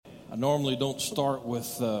I normally don't start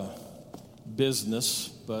with business,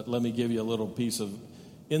 but let me give you a little piece of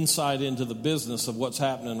insight into the business of what's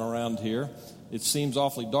happening around here. It seems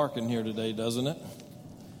awfully dark in here today, doesn't it?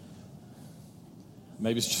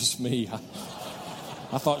 Maybe it's just me.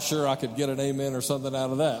 I thought sure I could get an amen or something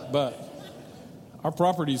out of that. But our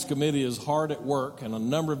properties committee is hard at work in a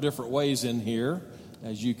number of different ways in here,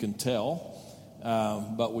 as you can tell.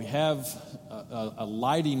 But we have a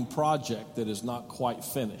lighting project that is not quite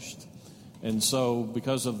finished. And so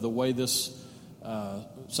because of the way this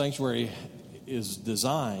sanctuary is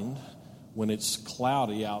designed, when it's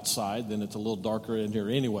cloudy outside, then it's a little darker in here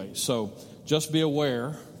anyway. So just be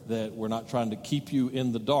aware that we're not trying to keep you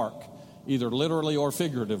in the dark, either literally or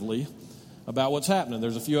figuratively, about what's happening.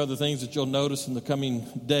 There's a few other things that you'll notice in the coming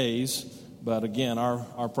days. But again,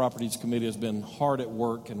 our properties committee has been hard at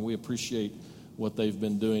work, and we appreciate what they've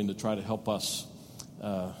been doing to try to help us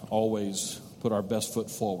always put our best foot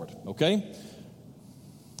forward. Okay?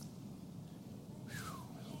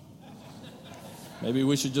 Maybe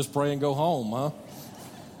we should just pray and go home,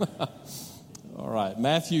 huh? All right.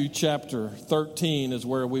 Matthew chapter 13 is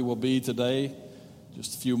where we will be today.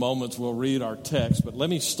 Just a few moments we'll read our text, but let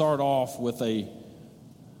me start off with a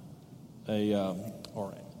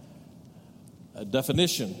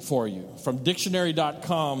definition for you. From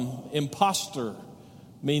dictionary.com, imposter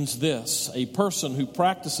means this: a person who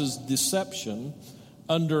practices deception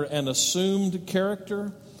under an assumed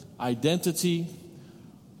character, identity,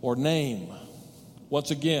 or name. Once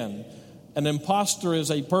again, an imposter is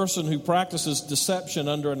a person who practices deception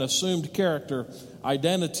under an assumed character,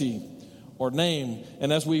 identity, or name.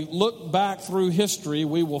 And as we look back through history,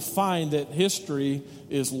 we will find that history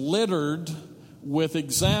is littered with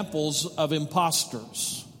examples of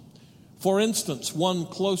imposters. For instance, one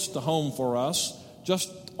close to home for us, just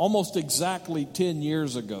almost exactly 10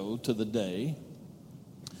 years ago to the day,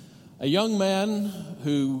 a young man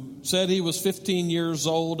who said he was 15 years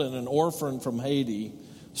old and an orphan from Haiti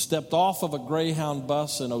stepped off of a Greyhound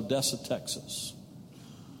bus in Odessa, Texas,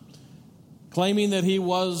 claiming that he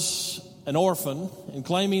was an orphan and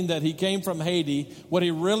claiming that he came from Haiti. What he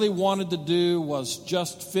really wanted to do was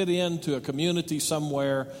just fit into a community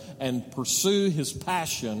somewhere and pursue his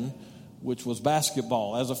passion, which was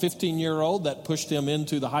basketball. As a 15-year-old, that pushed him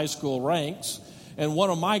into the high school ranks. And one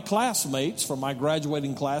of my classmates from my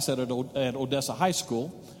graduating class at Odessa High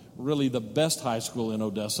School, really the best high school in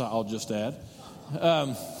Odessa, I'll just add.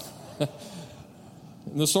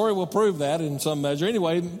 The story will prove that in some measure.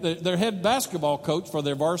 Anyway, their head basketball coach for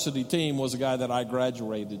their varsity team was a guy that I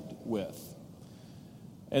graduated with.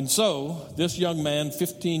 And so this young man,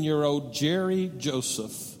 15-year-old Jerry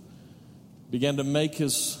Joseph, began to make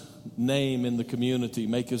his name in the community,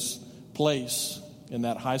 make his place in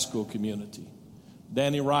that high school community.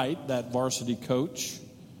 Danny Wright, that varsity coach,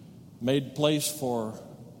 made place for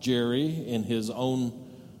Jerry in his own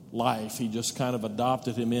life. He just kind of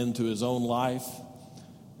adopted him into his own life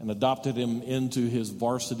and adopted him into his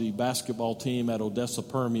varsity basketball team at Odessa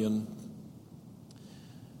Permian.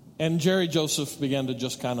 And Jerry Joseph began to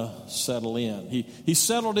just kind of settle in. He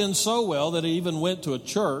settled in so well that he even went to a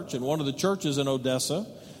church, and one of the churches in Odessa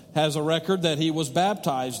has a record that he was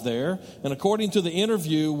baptized there. And according to the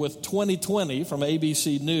interview with 2020 from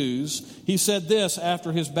ABC News, he said this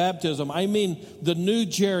after his baptism: "I mean, the new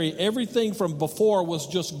Jerry, everything from before was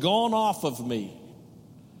just gone off of me.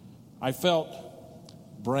 I felt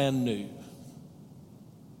brand new."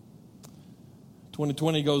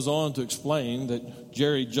 2020 goes on to explain that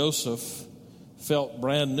Jerry Joseph felt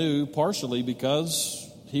brand new partially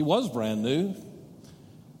because he was brand new.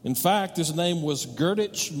 In fact, his name was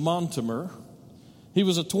Gerdich Montemer. He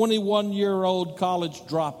was a 21-year-old college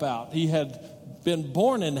dropout. He had been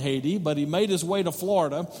born in Haiti, but he made his way to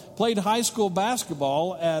Florida, played high school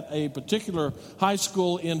basketball at a particular high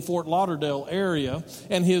school in Fort Lauderdale area,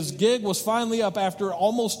 and his gig was finally up after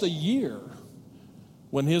almost a year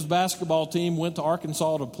when his basketball team went to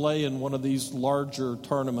Arkansas to play in one of these larger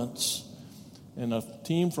tournaments. And a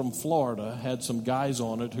team from Florida had some guys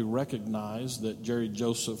on it who recognized that Jerry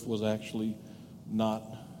Joseph was actually not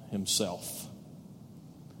himself.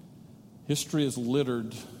 History is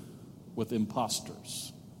littered with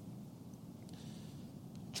imposters.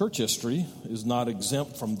 Church history is not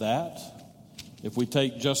exempt from that. If we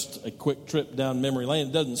take just a quick trip down memory lane,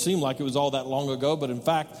 it doesn't seem like it was all that long ago, but in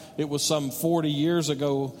fact, it was some 40 years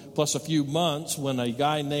ago, plus a few months, when a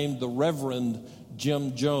guy named the Reverend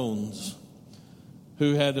Jim Jones,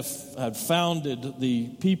 who had founded the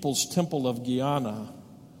People's Temple of Guyana,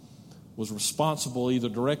 was responsible either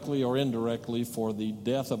directly or indirectly for the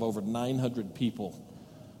death of over 900 people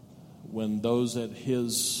when those at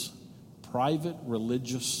his private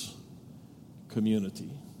religious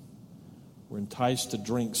community were enticed to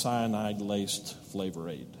drink cyanide-laced Flavor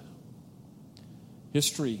Aid.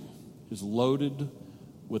 History is loaded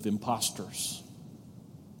with imposters.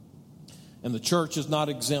 And the church is not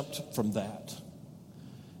exempt from that.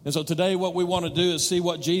 And so today what we want to do is see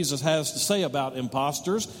what Jesus has to say about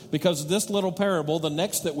imposters, because this little parable, the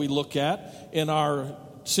next that we look at in our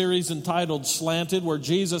series entitled Slanted, where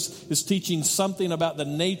Jesus is teaching something about the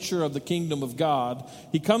nature of the kingdom of God,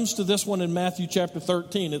 he comes to this one in Matthew chapter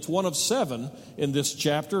 13. It's one of 7 in this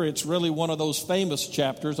chapter. It's really one of those famous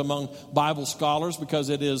chapters among Bible scholars because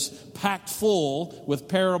it is packed full with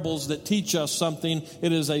parables that teach us something.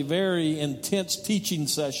 It is a very intense teaching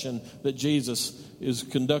session that Jesus is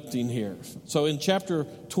conducting here. So in chapter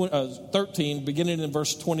 13, beginning in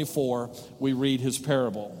verse 24, we read his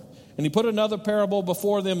parable. And he put another parable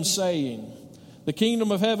before them, saying, the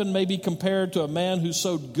kingdom of heaven may be compared to a man who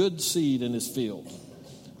sowed good seed in his field.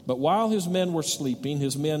 But while his men were sleeping,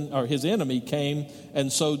 his enemy came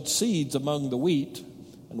and sowed seeds among the wheat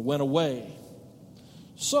and went away.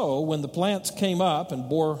 So when the plants came up and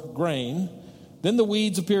bore grain, then the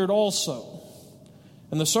weeds appeared also.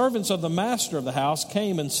 And the servants of the master of the house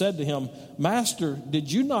came and said to him, Master,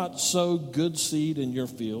 did you not sow good seed in your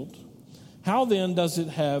field? How then does it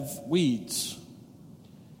have weeds?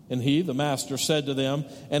 And he, the master, said to them,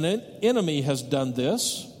 an enemy has done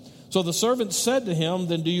this. So the servants said to him,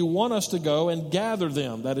 then do you want us to go and gather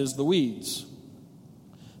them, that is, the weeds?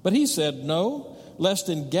 But he said, no, lest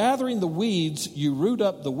in gathering the weeds you root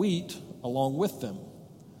up the wheat along with them.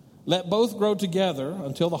 Let both grow together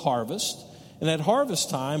until the harvest. And at harvest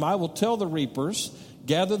time I will tell the reapers,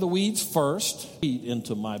 gather the weeds first, wheat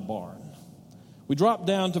into my barn. We drop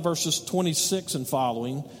down to verses 36 and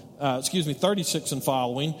following, 36 and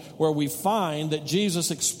following, where we find that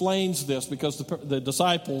Jesus explains this because the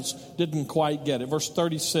disciples didn't quite get it. Verse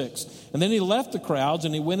 36, and then he left the crowds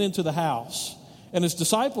and he went into the house. And his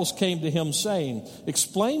disciples came to him saying,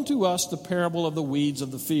 explain to us the parable of the weeds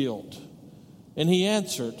of the field. And he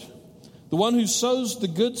answered, the one who sows the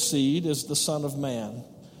good seed is the Son of Man.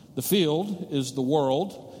 The field is the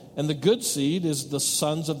world, and the good seed is the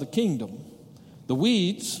sons of the kingdom. The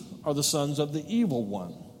weeds are the sons of the evil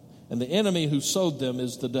one, and the enemy who sowed them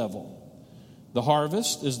is the devil. The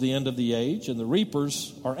harvest is the end of the age, and the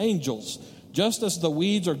reapers are angels. Just as the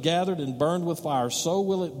weeds are gathered and burned with fire, so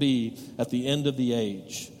will it be at the end of the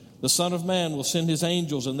age. The Son of Man will send his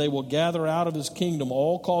angels, and they will gather out of his kingdom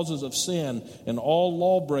all causes of sin and all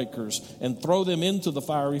lawbreakers, and throw them into the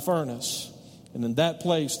fiery furnace. And in that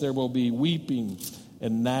place there will be weeping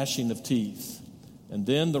and gnashing of teeth. And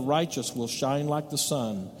then the righteous will shine like the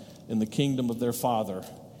sun in the kingdom of their Father.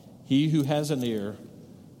 He who has an ear,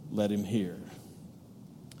 let him hear.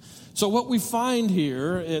 So what we find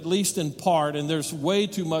here, at least in part, and there's way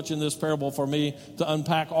too much in this parable for me to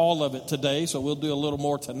unpack all of it today, so we'll do a little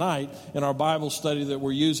more tonight in our Bible study that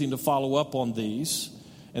we're using to follow up on these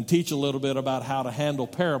and teach a little bit about how to handle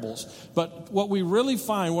parables. But what we really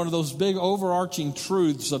find, one of those big overarching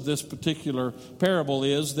truths of this particular parable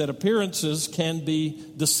is that appearances can be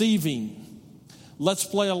deceiving. Let's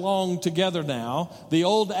play along together now. The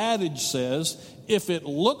old adage says, if it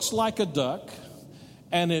looks like a duck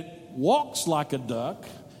and it walks like a duck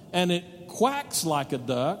and it quacks like a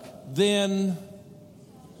duck, then,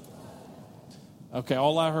 okay,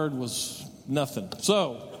 all I heard was nothing.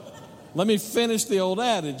 So let me finish the old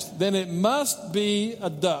adage. Then it must be a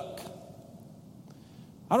duck.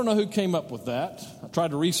 I don't know who came up with that. I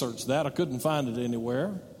tried to research that. I couldn't find it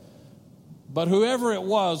anywhere. But whoever it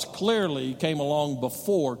was clearly came along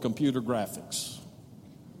before computer graphics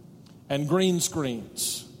and green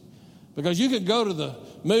screens. Because you could go to the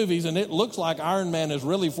movies and it looks like Iron Man is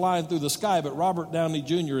really flying through the sky, but Robert Downey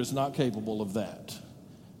Jr. is not capable of that.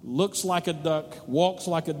 Looks like a duck, walks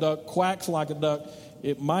like a duck, quacks like a duck.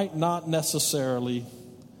 It might not necessarily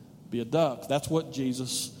be a duck. That's what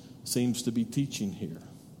Jesus seems to be teaching here.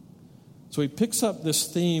 So he picks up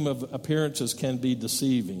this theme of appearances can be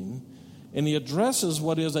deceiving, and he addresses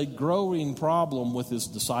what is a growing problem with his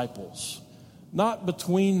disciples. Not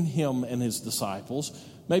between him and his disciples.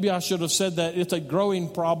 Maybe I should have said that it's a growing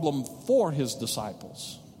problem for his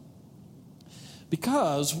disciples.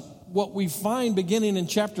 Because what we find beginning in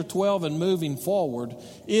chapter 12 and moving forward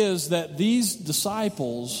is that these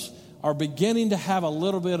disciples are beginning to have a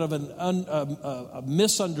little bit of a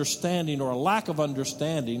misunderstanding or a lack of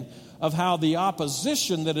understanding of how the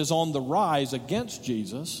opposition that is on the rise against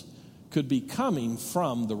Jesus could be coming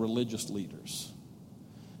from the religious leaders.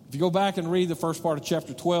 If you go back and read the first part of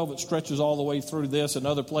chapter 12, it stretches all the way through this and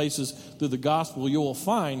other places through the gospel. You will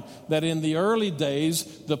find that in the early days,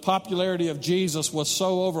 the popularity of Jesus was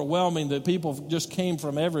so overwhelming that people just came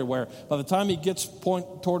from everywhere. By the time he gets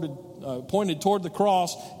pointed toward the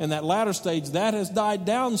cross in that latter stage, that has died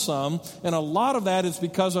down some. And a lot of that is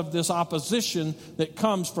because of this opposition that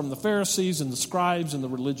comes from the Pharisees and the scribes and the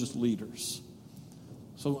religious leaders.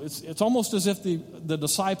 So it's almost as if the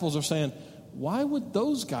disciples are saying, why would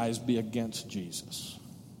those guys be against Jesus?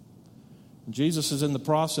 And Jesus is in the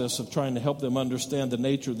process of trying to help them understand the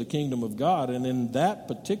nature of the kingdom of God. And in that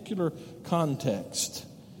particular context,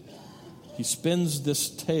 he spins this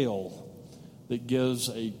tale that gives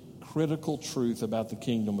a critical truth about the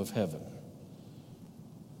kingdom of heaven.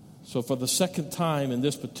 So for the second time in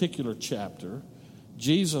this particular chapter,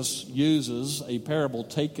 Jesus uses a parable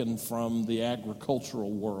taken from the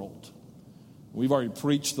agricultural world. We've already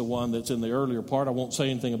preached the one that's in the earlier part. I won't say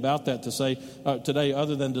anything about that today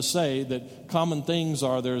other than to say that common things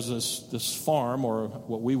are there's this farm, or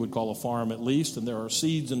what we would call a farm at least, and there are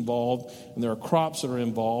seeds involved and there are crops that are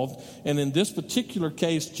involved. And in this particular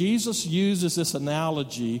case, Jesus uses this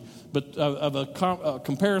analogy of a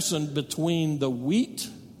comparison between the wheat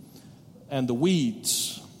and the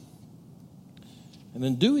weeds. And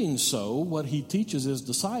in doing so, what he teaches his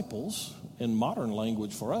disciples, in modern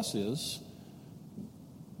language for us, is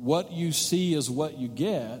what you see is what you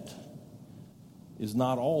get is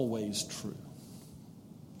not always true.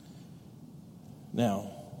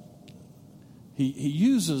 Now, he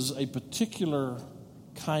uses a particular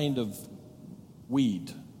kind of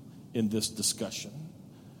weed in this discussion.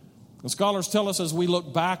 And scholars tell us as we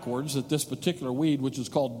look backwards that this particular weed, which is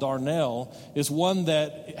called darnel, is one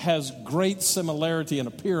that has great similarity in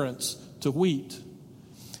appearance to wheat.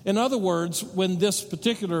 In other words, when this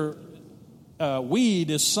particular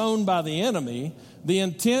weed is sown by the enemy, the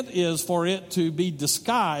intent is for it to be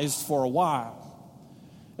disguised for a while.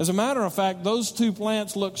 As a matter of fact, those two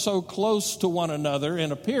plants look so close to one another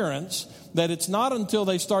in appearance that it's not until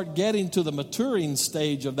they start getting to the maturing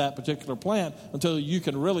stage of that particular plant until you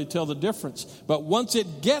can really tell the difference. But once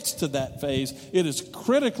it gets to that phase, it is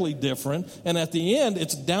critically different, and at the end,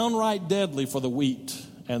 it's downright deadly for the wheat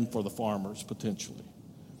and for the farmers potentially.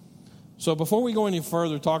 So before we go any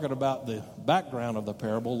further talking about the background of the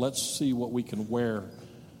parable, let's see what we can wear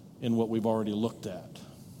in what we've already looked at.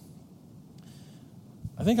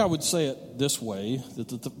 I think I would say it this way,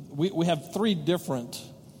 that we have three different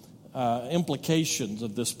implications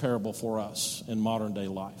of this parable for us in modern day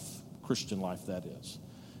life, Christian life that is.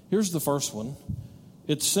 Here's the first one.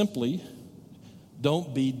 It's simply,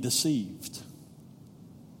 don't be deceived.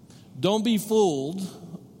 Don't be fooled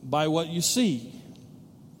by what you see.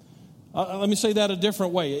 Let me say that a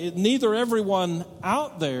different way. Neither everyone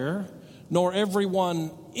out there nor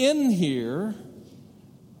everyone in here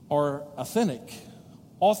are authentic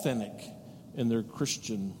in their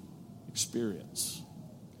Christian experience.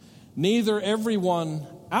 Neither everyone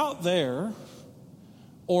out there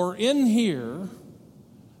or in here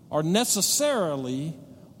are necessarily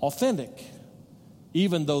authentic,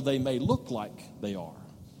 even though they may look like they are.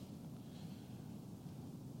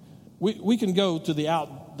 We can go to the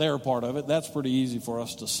out there part of it. That's pretty easy for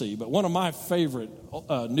us to see. But one of my favorite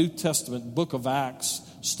New Testament book of Acts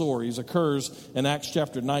stories occurs in Acts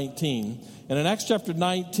chapter 19. And in Acts chapter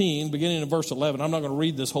 19, beginning in verse 11, I'm not going to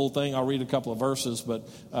read this whole thing. I'll read a couple of verses, but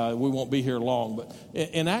we won't be here long. But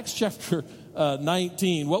in Acts chapter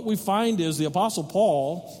 19, what we find is the Apostle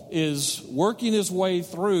Paul is working his way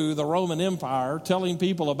through the Roman Empire, telling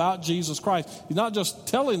people about Jesus Christ. He's not just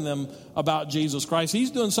telling them about Jesus Christ.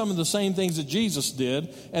 He's doing some of the same things that Jesus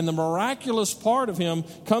did. And the miraculous part of him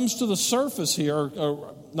comes to the surface here,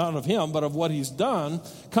 or not of him, but of what he's done,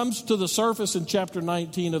 comes to the surface in chapter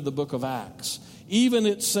 19 of the book of Acts. Even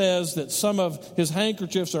it says that some of his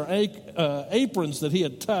handkerchiefs or aprons that he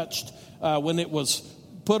had touched when it was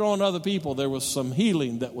put on other people, there was some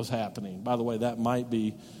healing that was happening. By the way, that might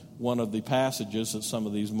be one of the passages that some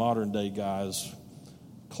of these modern day guys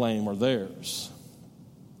claim are theirs.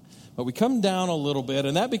 But we come down a little bit,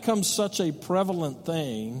 and that becomes such a prevalent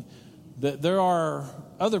thing that there are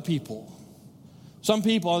other people. Some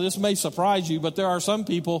people, this may surprise you, but there are some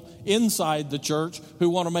people inside the church who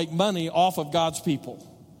want to make money off of God's people.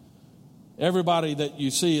 Everybody that you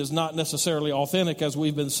see is not necessarily authentic, as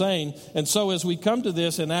we've been saying. And so as we come to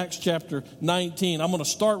this in Acts chapter 19, I'm going to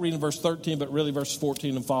start reading verse 13, but really verse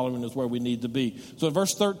 14 and following is where we need to be. So in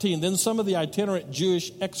verse 13, then some of the itinerant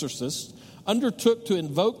Jewish exorcists undertook to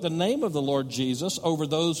invoke the name of the Lord Jesus over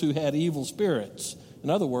those who had evil spirits. In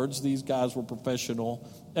other words, these guys were professional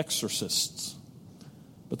exorcists,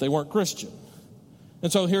 but they weren't Christian.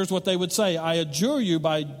 And so here's what they would say. I adjure you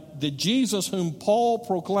by the Jesus whom Paul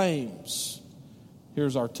proclaims.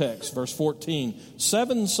 Here's our text, verse 14.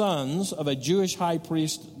 7 sons of a Jewish high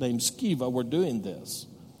priest named Sceva were doing this.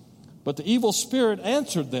 But the evil spirit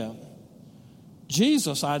answered them,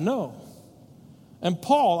 Jesus I know, and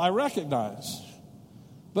Paul I recognize.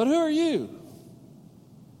 But who are you?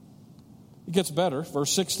 It gets better,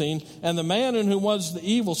 verse 16. And the man in whom was the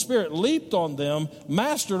evil spirit leaped on them,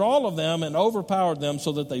 mastered all of them, and overpowered them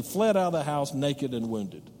so that they fled out of the house naked and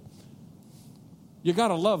wounded. You got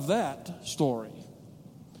to love that story.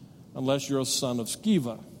 Unless you're a son of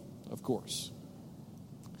Sceva, of course.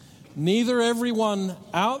 Neither everyone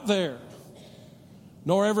out there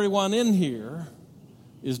nor everyone in here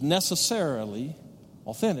is necessarily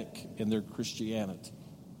authentic in their Christianity.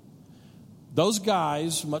 Those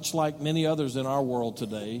guys, much like many others in our world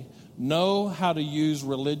today, know how to use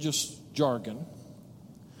religious jargon.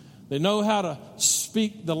 They know how to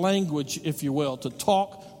speak the language, if you will, to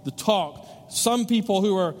talk the talk. Some people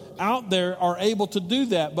who are out there are able to do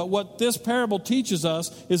that. But what this parable teaches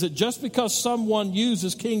us is that just because someone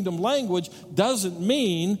uses kingdom language doesn't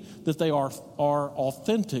mean that they are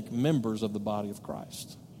authentic members of the body of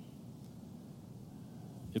Christ.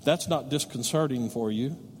 If that's not disconcerting for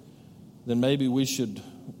you, then maybe we should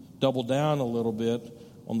double down a little bit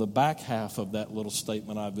on the back half of that little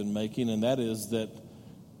statement I've been making, and that is that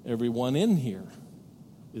everyone in here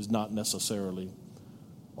is not necessarily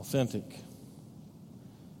authentic.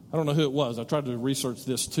 I don't know who it was. I tried to research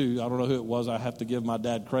this too. I don't know who it was. I have to give my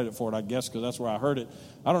dad credit for it, I guess, because that's where I heard it.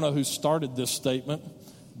 I don't know who started this statement,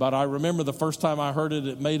 but I remember the first time I heard it,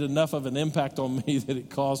 it made enough of an impact on me that it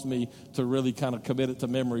caused me to really kind of commit it to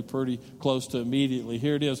memory pretty close to immediately.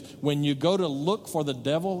 Here it is. When you go to look for the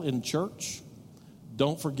devil in church,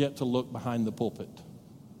 don't forget to look behind the pulpit.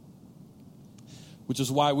 Which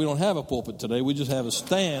is why we don't have a pulpit today. We just have a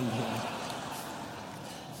stand.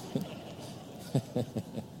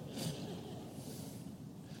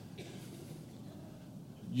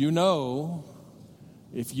 You know,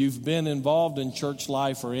 if you've been involved in church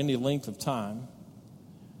life for any length of time,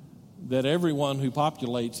 that everyone who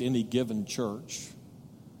populates any given church,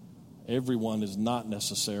 everyone is not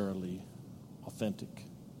necessarily authentic.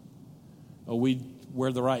 We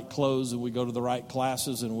wear the right clothes and we go to the right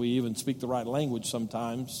classes and we even speak the right language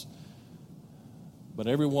sometimes, but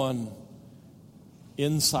everyone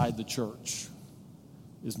inside the church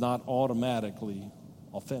is not automatically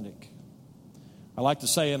authentic. I like to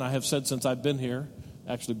say, and I have said since I've been here,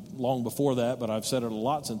 actually long before that, but I've said it a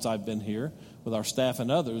lot since I've been here with our staff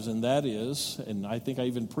and others, and that is, and I think I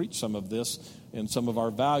even preached some of this in some of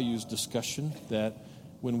our values discussion, that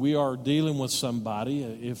when we are dealing with somebody,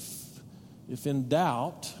 if in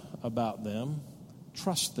doubt about them,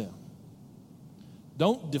 trust them.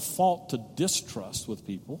 Don't default to distrust with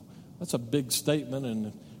people. That's a big statement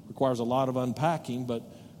and requires a lot of unpacking, but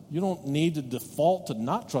you don't need to default to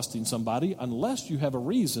not trusting somebody unless you have a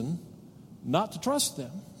reason not to trust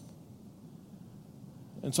them.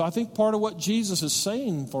 And so I think part of what Jesus is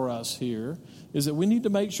saying for us here is that we need to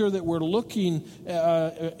make sure that we're looking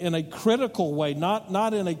in a critical way,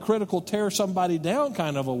 not in a critical tear somebody down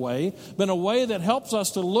kind of a way, but in a way that helps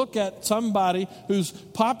us to look at somebody who's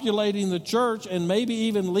populating the church and maybe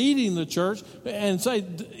even leading the church and say,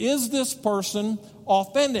 is this person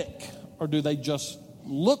authentic, or do they just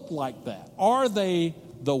look like that? Are they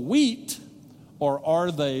the wheat, or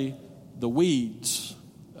are they the weeds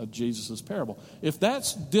of Jesus' parable? If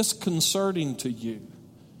that's disconcerting to you,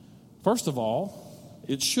 first of all,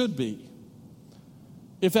 it should be.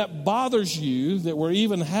 If that bothers you that we're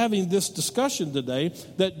even having this discussion today,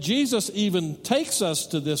 that Jesus even takes us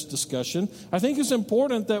to this discussion, I think it's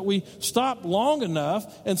important that we stop long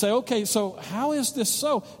enough and say, okay, so how is this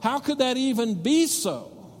so? How could that even be so?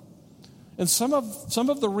 And some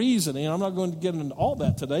of the reasoning, I'm not going to get into all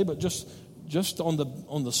that today, but just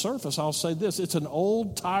on the surface, I'll say this. It's an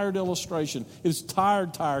old, tired illustration. It's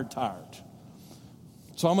tired.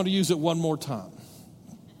 So I'm going to use it one more time.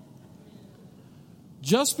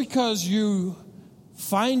 Just because you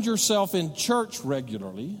find yourself in church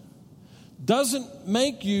regularly doesn't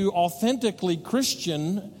make you authentically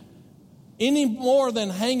Christian any more than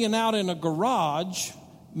hanging out in a garage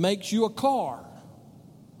makes you a car.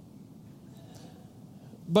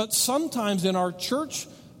 But sometimes in our church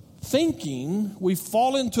thinking, we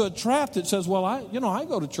fall into a trap that says, well, I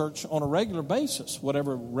go to church on a regular basis,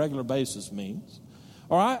 whatever regular basis means.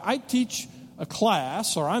 Or I teach a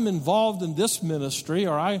class, or I'm involved in this ministry,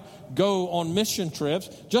 or I go on mission trips.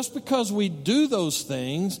 Just because we do those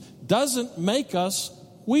things doesn't make us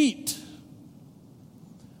wheat.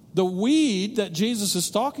 The weed that Jesus is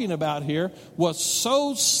talking about here was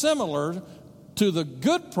so similar to the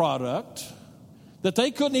good product that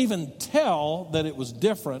they couldn't even tell that it was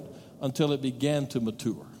different until it began to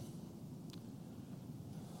mature.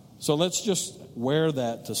 So let's just wear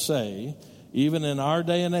that to say, even in our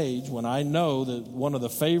day and age, when I know that one of the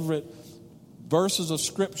favorite verses of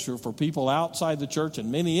Scripture for people outside the church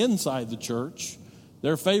and many inside the church,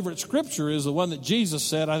 their favorite Scripture is the one that Jesus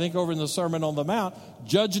said, I think over in the Sermon on the Mount,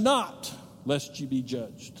 judge not, lest ye be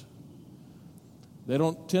judged. They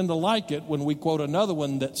don't tend to like it when we quote another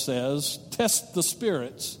one that says, test the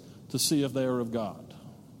spirits to see if they are of God.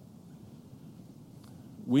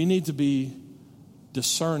 We need to be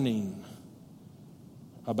discerning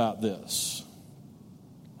about this.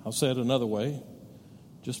 I'll say it another way.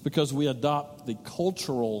 Just because we adopt the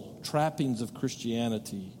cultural trappings of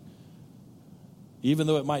Christianity, even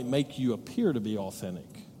though it might make you appear to be authentic,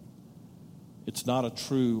 it's not a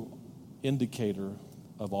true indicator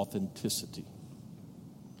of authenticity.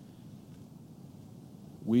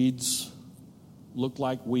 Weeds look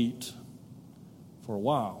like wheat for a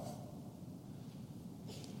while.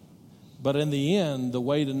 But in the end, the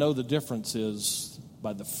way to know the difference is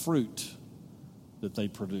by the fruit that they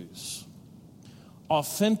produce.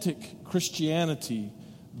 Authentic Christianity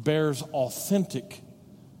bears authentic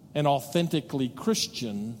and authentically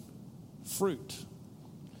Christian fruit.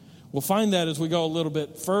 We'll find that as we go a little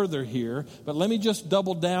bit further here, but let me just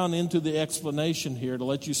double down into the explanation here to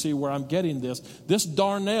let you see where I'm getting this. This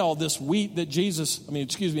darnel, this wheat that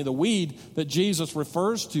the weed that Jesus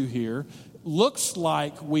refers to here, looks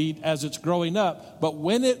like wheat as it's growing up, but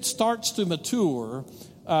when it starts to mature,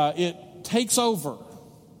 it takes over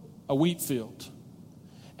a wheat field.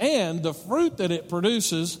 And the fruit that it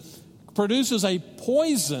produces a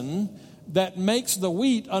poison that makes the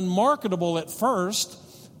wheat unmarketable at first,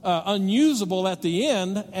 unusable at the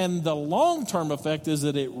end, and the long-term effect is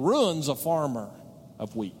that it ruins a farmer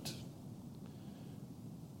of wheat.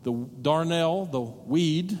 The darnel, the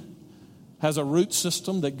weed, has a root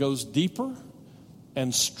system that goes deeper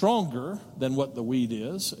and stronger than what the weed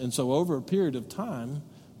is, and so over a period of time,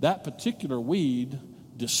 that particular weed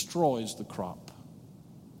destroys the crop.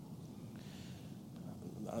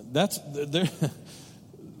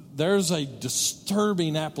 There's a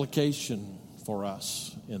disturbing application for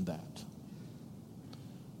us in that.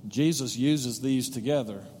 Jesus uses these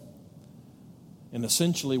together, and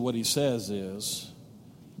essentially what he says is,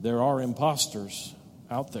 there are imposters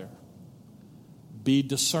out there. Be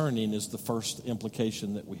discerning is the first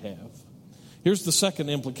implication that we have. Here's the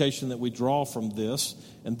second implication that we draw from this,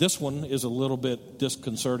 and this one is a little bit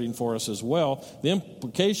disconcerting for us as well. The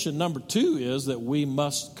implication number 2 is that we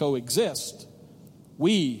must coexist.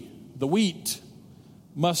 We, the wheat,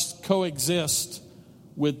 must coexist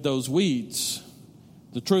with those weeds.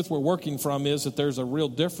 The truth we're working from is that there's a real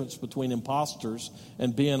difference between imposters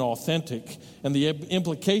and being authentic. And the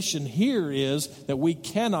implication here is that we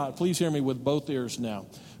cannot, please hear me with both ears now,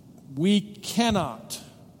 we cannot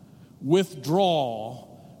withdraw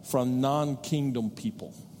from non-kingdom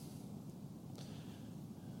people.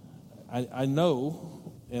 I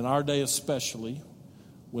know in our day especially,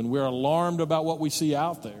 when we're alarmed about what we see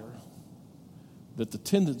out there, that the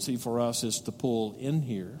tendency for us is to pull in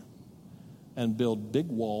here and build big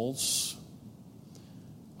walls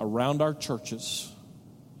around our churches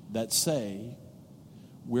that say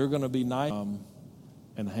we're going to be nice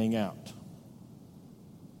and hang out.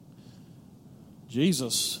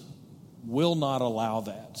 Jesus will not allow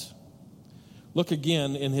that. Look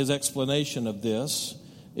again in his explanation of this.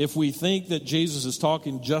 If we think that Jesus is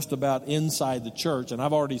talking just about inside the church, and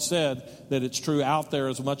I've already said that it's true out there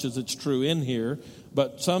as much as it's true in here,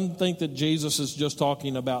 but some think that Jesus is just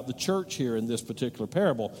talking about the church here in this particular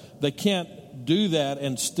parable. They can't do that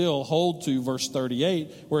and still hold to verse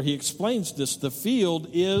 38 where he explains this. The field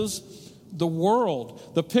is the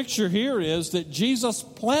world. The picture here is that Jesus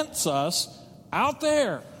plants us out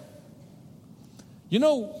there. You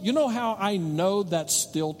know how I know that's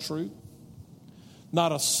still true?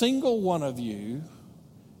 Not a single one of you,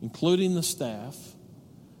 including the staff,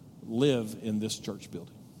 live in this church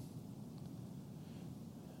building.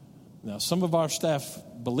 Now, some of our staff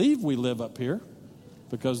believe we live up here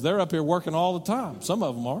because they're up here working all the time. Some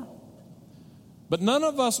of them are. But none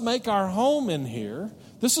of us make our home in here.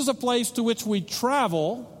 This is a place to which we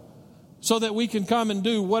travel so that we can come and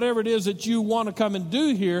do whatever it is that you want to come and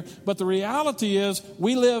do here. But the reality is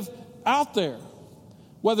we live out there.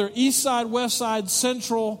 Whether east side, west side,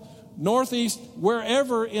 central, northeast,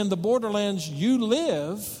 wherever in the borderlands you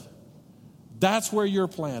live, that's where you're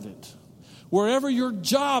planted. Wherever your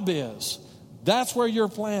job is, that's where you're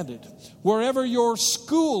planted. Wherever your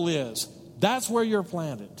school is, that's where you're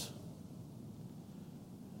planted.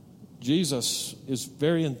 Jesus is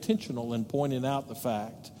very intentional in pointing out the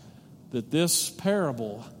fact that this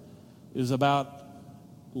parable is about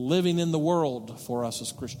living in the world for us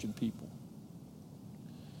as Christian people.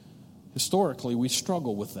 Historically, we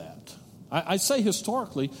struggle with that. I say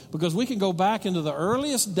historically because we can go back into the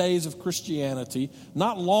earliest days of Christianity,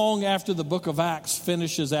 not long after the book of Acts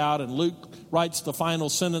finishes out and Luke writes the final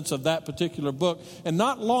sentence of that particular book, and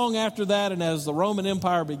not long after that, and as the Roman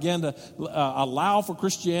Empire began to allow for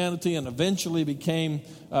Christianity and eventually became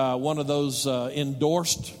one of those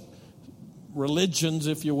endorsed religions,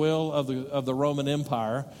 if you will, of the Roman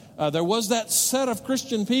Empire, there was that set of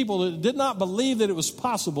Christian people that did not believe that it was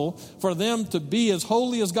possible for them to be as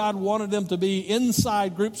holy as God wanted them to be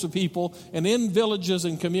inside groups of people and in villages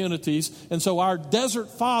and communities. And so our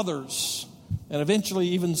desert fathers, and eventually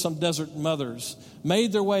even some desert mothers,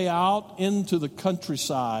 made their way out into the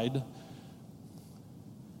countryside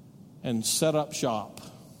and set up shop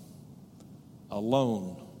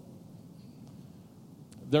alone.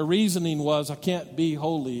 Their reasoning was, I can't be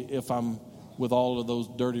holy if I'm with all of those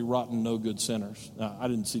dirty, rotten, no good sinners. Now, I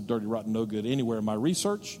didn't see dirty, rotten, no good anywhere in my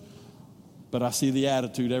research, but I see the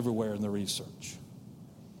attitude everywhere in the research.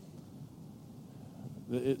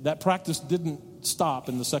 That practice didn't stop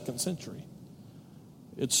in the 2nd century.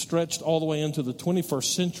 It stretched all the way into the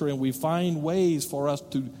 21st century, and we find ways for us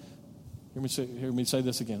to, hear me say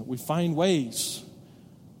this again, we find ways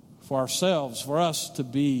for ourselves, for us to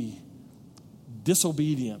be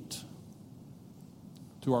disobedient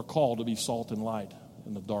to our call to be salt and light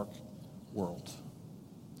in the dark world.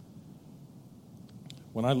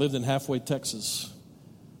 When I lived in Halfway, Texas,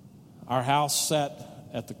 our house sat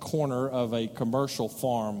at the corner of a commercial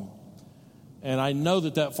farm. And I know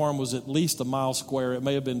that farm was at least a mile square. It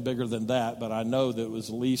may have been bigger than that, but I know that it was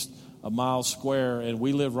at least a mile square. And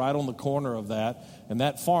we lived right on the corner of that. And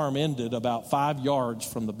that farm ended about 5 yards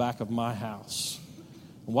from the back of my house.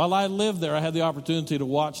 While I lived there, I had the opportunity to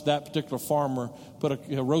watch that particular farmer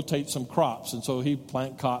rotate some crops, and so he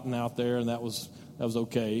planted cotton out there, and that was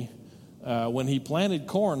okay. When he planted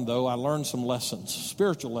corn, though, I learned some lessons,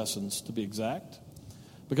 spiritual lessons to be exact,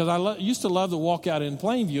 because I used to love to walk out in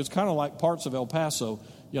Plainview. It's kind of like parts of El Paso.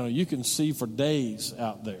 You can see for days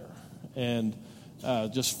out there, and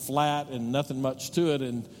just flat and nothing much to it,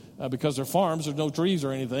 and because they're farms, there's no trees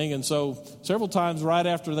or anything, and so several times right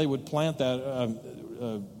after they would plant that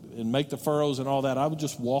and make the furrows and all that, I would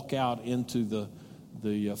just walk out into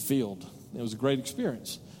the field. It was a great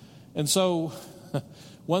experience. And so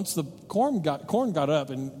once the corn got up,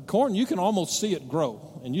 and corn, you can almost see it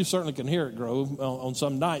grow, and you certainly can hear it grow on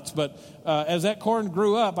some nights. But as that corn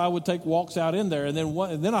grew up, I would take walks out in there, and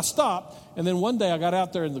then I stopped. And then one day I got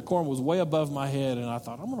out there, and the corn was way above my head, and I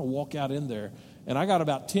thought, I'm going to walk out in there. And I got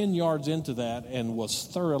about 10 yards into that and was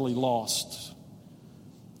thoroughly lost.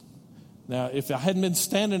 Now, if I hadn't been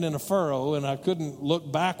standing in a furrow and I couldn't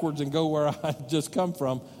look backwards and go where I had just come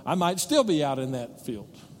from, I might still be out in that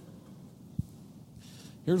field.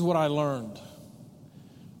 Here's what I learned.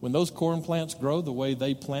 When those corn plants grow the way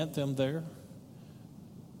they plant them there,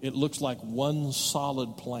 it looks like one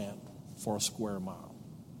solid plant for a square mile.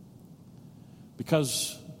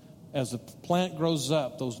 Because as the plant grows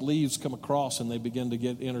up, those leaves come across and they begin to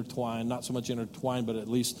get intertwined, not so much intertwined, but at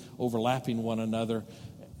least overlapping one another.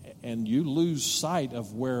 And you lose sight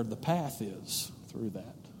of where the path is through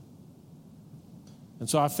that. And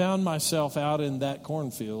so I found myself out in that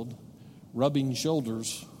cornfield rubbing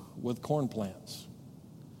shoulders with corn plants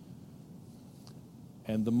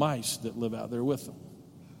and the mice that live out there with them.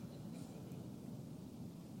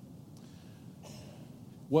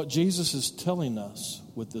 What Jesus is telling us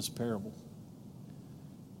with this parable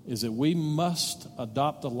is that we must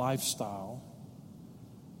adopt a lifestyle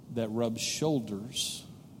that rubs shoulders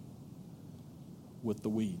with the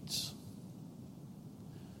weeds.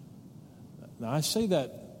 Now, I say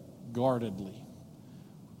that guardedly.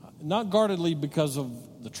 Not guardedly because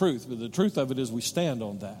of the truth, but the truth of it is we stand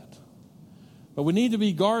on that. But we need to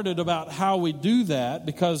be guarded about how we do that,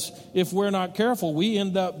 because if we're not careful, we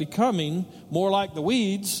end up becoming more like the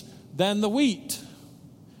weeds than the wheat.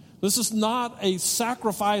 This is not a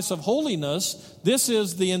sacrifice of holiness. This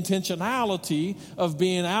is the intentionality of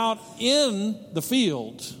being out in the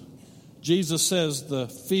field. Jesus says the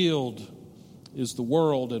field is the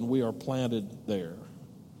world and we are planted there.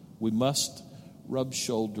 We must rub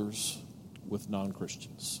shoulders with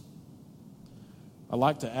non-Christians. I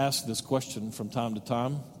like to ask this question from time to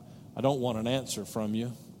time. I don't want an answer from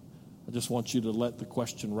you. I just want you to let the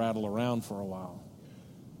question rattle around for a while.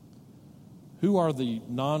 Who are the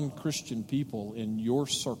non-Christian people in your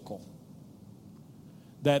circle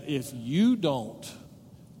that if you don't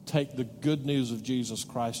take the good news of Jesus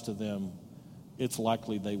Christ to them, it's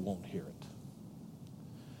likely they won't hear it?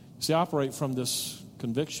 See, I operate from this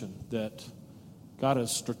conviction that God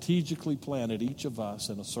has strategically planted each of us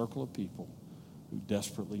in a circle of people who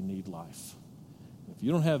desperately need life. If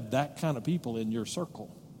you don't have that kind of people in your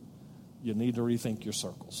circle, you need to rethink your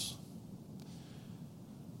circles.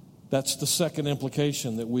 That's the second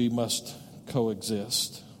implication, that we must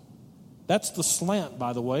coexist. That's the slant,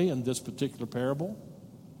 by the way, in this particular parable.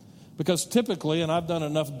 Because typically, and I've done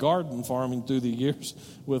enough garden farming through the years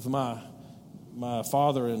with my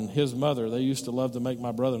father and his mother, they used to love to make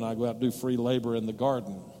my brother and I go out and do free labor in the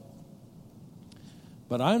garden.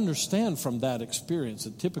 But I understand from that experience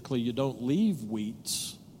that typically you don't leave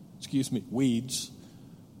weeds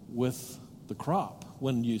with the crop.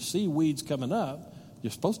 When you see weeds coming up,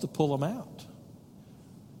 you're supposed to pull them out.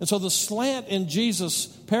 And so the slant in Jesus'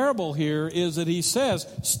 parable here is that he says,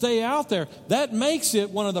 stay out there. That makes it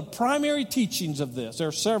one of the primary teachings of this. There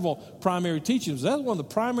are several primary teachings. That's one of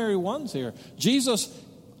the primary ones here. Jesus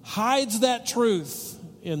hides that truth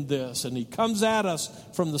in this, and he comes at us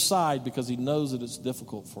from the side because he knows that it's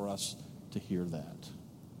difficult for us to hear that.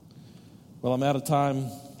 Well, I'm out of time.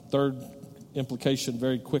 Third implication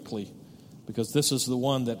very quickly, because this is the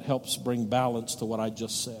one that helps bring balance to what I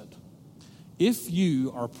just said. If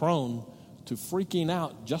you are prone to freaking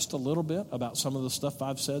out just a little bit about some of the stuff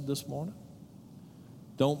I've said this morning,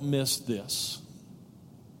 don't miss this.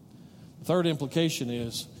 The third implication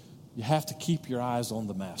is you have to keep your eyes on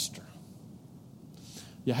the Master.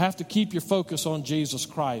 You have to keep your focus on Jesus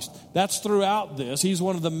Christ. That's throughout this. He's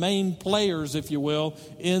one of the main players, if you will,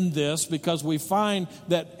 in this, because we find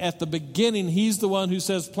that at the beginning, he's the one who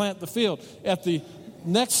says, plant the field. At the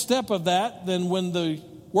next step of that, then when the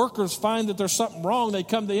workers find that there's something wrong, they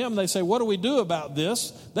come to him and they say, what do we do about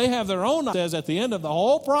this? They have their own ideas. At the end of the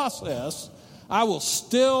whole process, I will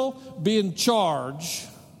still be in charge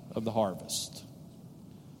of the harvest.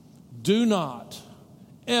 Do not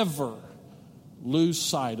ever lose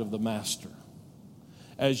sight of the Master.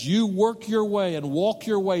 As you work your way and walk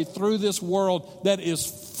your way through this world that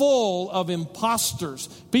is full of imposters,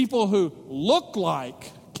 people who look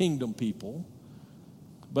like kingdom people,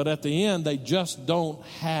 but at the end they just don't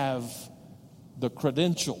have the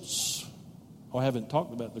credentials. Oh, I haven't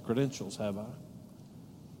talked about the credentials, have I?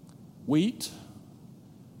 Wheat,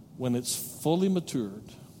 when it's fully matured,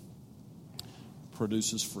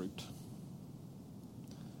 produces fruit.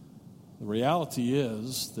 The reality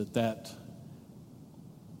is that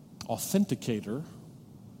authenticator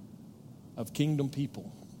of kingdom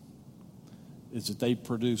people is that they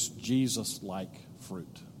produce Jesus-like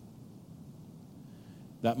fruit.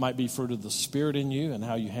 That might be fruit of the Spirit in you and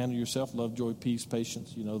how you handle yourself, love, joy, peace,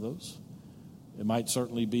 patience, you know those. It might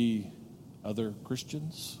certainly be other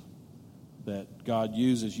Christians that God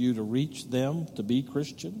uses you to reach them to be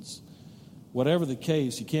Christians. Whatever the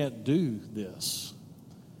case, you can't do this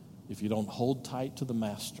if you don't hold tight to the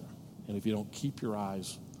Master and if you don't keep your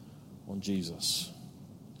eyes on Jesus.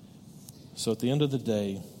 So at the end of the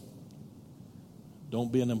day,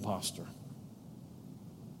 don't be an imposter.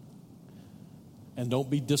 And don't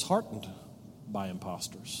be disheartened by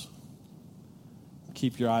imposters.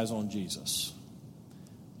 Keep your eyes on Jesus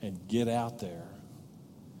and get out there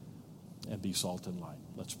and be salt and light.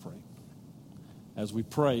 Let's pray. As we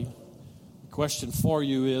pray, the question for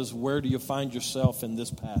you is, where do you find yourself in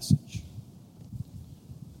this passage?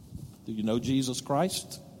 Do you know Jesus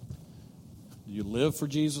Christ? Do you live for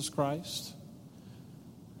Jesus Christ?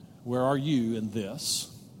 Where are you in this?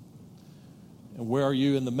 And where are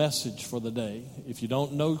you in the message for the day? If you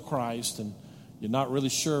don't know Christ and you're not really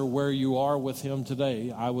sure where you are with him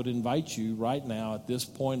today, I would invite you right now at this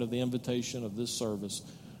point of the invitation of this service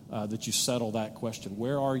that you settle that question.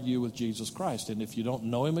 Where are you with Jesus Christ? And if you don't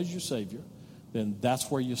know him as your Savior, then that's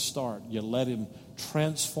where you start. You let him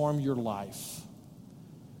transform your life.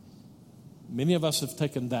 Many of us have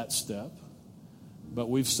taken that step, but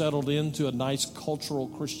we've settled into a nice cultural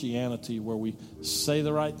Christianity where we say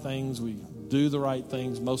the right things, we do the right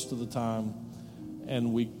things most of the time,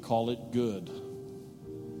 and we call it good.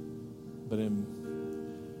 But in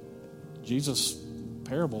Jesus'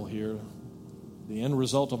 parable here, the end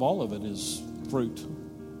result of all of it is fruit.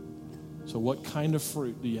 So what kind of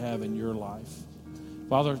fruit do you have in your life?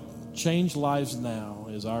 Father, change lives now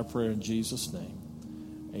is our prayer in Jesus' name.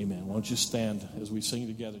 Amen. Why don't you stand as we sing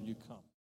together? You come.